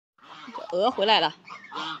鹅回来了，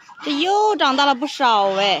这又长大了不少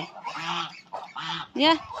哎！你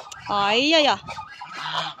看，哎呀呀！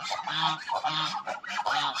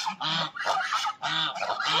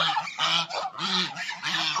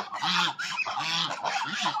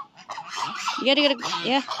你看这个，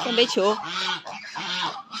你看这煤球，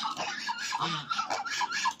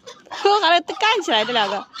还得干起来这两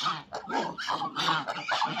个。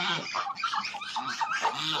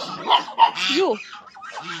哟，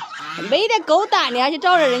没点狗胆，你还去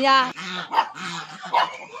招惹人家？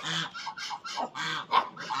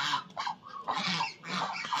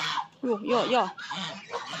哟，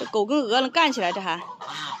这狗跟鹅能干起来，这还。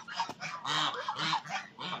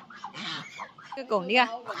这狗，你看，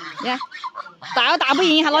打又打不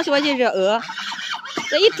赢，还老喜欢去惹鹅。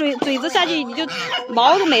这一嘴子下去，你就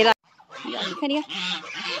毛都没了。你看，煤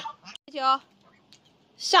球，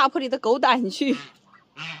下铺里的狗胆去，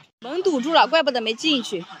门堵住了，怪不得没进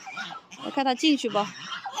去。我看他进去不？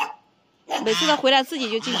每次他回来自己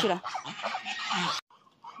就进去了，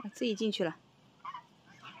自己进去了。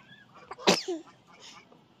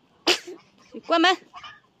关门！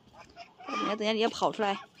等下你要跑出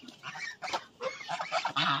来。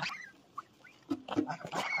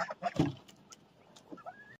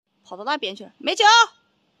跑到那边去了，煤球，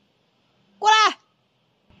过来！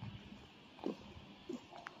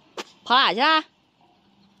跑哪去了？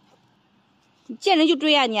你见人就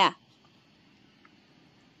追啊你！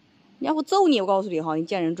你要不揍你，我告诉你哈，你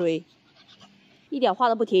见人追，一点话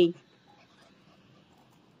都不听。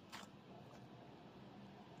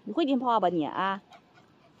你会听话吧你啊？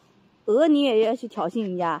鹅你也要去挑衅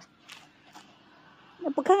人家？那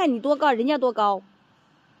不看看你多高，人家多高，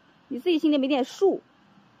你自己心里没点数。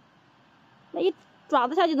那一爪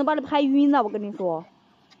子下去能把你拍晕了，我跟你说。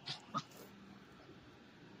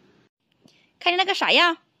看你那个啥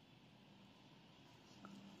样？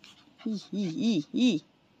咦！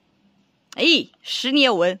哎，屎你也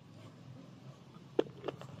闻。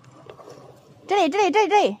这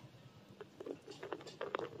里。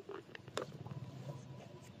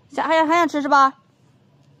还想吃是吧？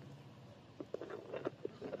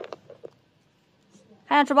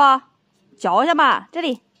还想吃吧？嚼一下吧，这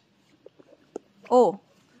里。哦，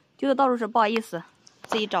丢的到处是，不好意思，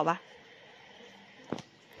自己找吧。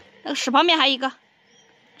那个屎旁边还有一个，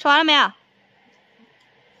吃完了没有？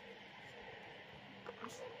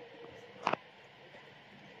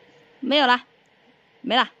没有了，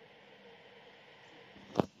没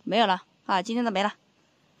有了啊！今天的没了，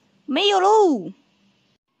没有喽。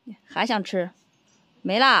还想吃？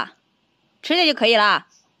没啦，吃点就可以啦。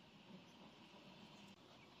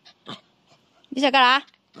你想干啥？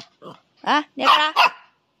啊，你要干啥？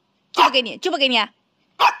就不给你，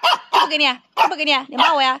你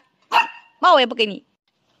骂我呀？骂我也不给你。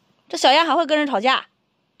这小样还会跟人吵架？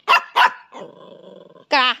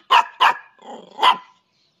干啥？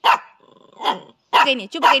不给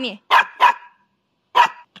你。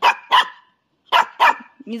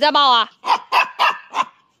你在骂我？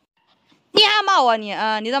你还骂我你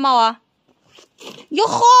在骂我？哟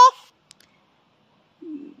呵！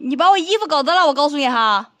你把我衣服搞脏了，我告诉你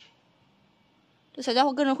哈。这小家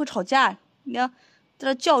伙跟人会吵架，你要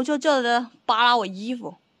在这叫的扒拉我衣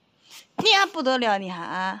服，你还不得了你还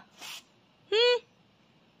啊？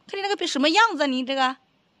看你那个什么样子啊，你这个，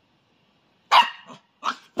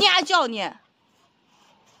你还叫你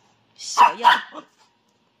小样。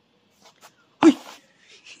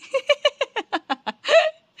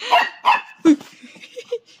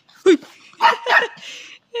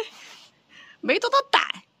没多大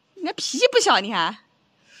胆，你那脾气不小，你还，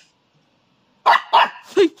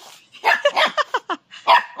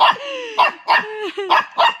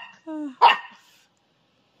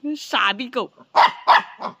傻逼狗！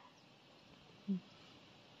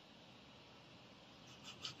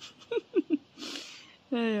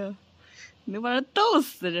哎呀，能把人逗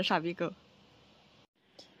死，这傻逼狗！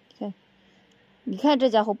你看这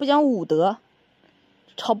家伙不讲武德。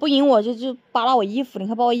吵不赢我就扒拉我衣服，你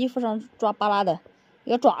看把我衣服上抓扒拉的，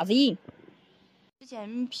一个爪子印。之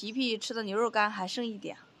前皮皮吃的牛肉干还剩一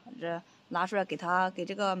点，这拿出来给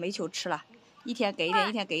这个煤球吃了，一天给一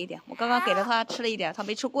点。我刚刚给了他吃了一点，他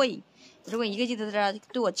没吃过瘾，结果一个劲的在这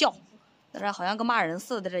对我叫，在这好像跟骂人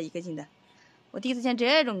似的，在这一个劲的。我第一次见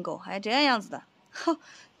这种狗，还这样子的，哼，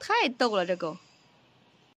太逗了这狗。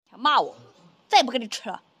还骂我，再也不给你吃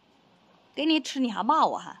了，给你吃你还骂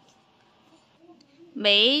我还。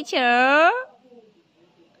煤球，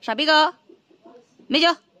傻逼狗，煤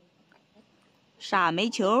球，傻煤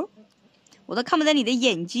球，我都看不见你的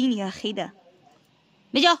眼睛，你看黑的。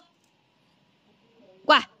煤球，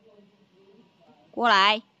过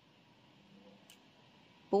来，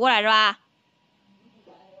不过来是吧？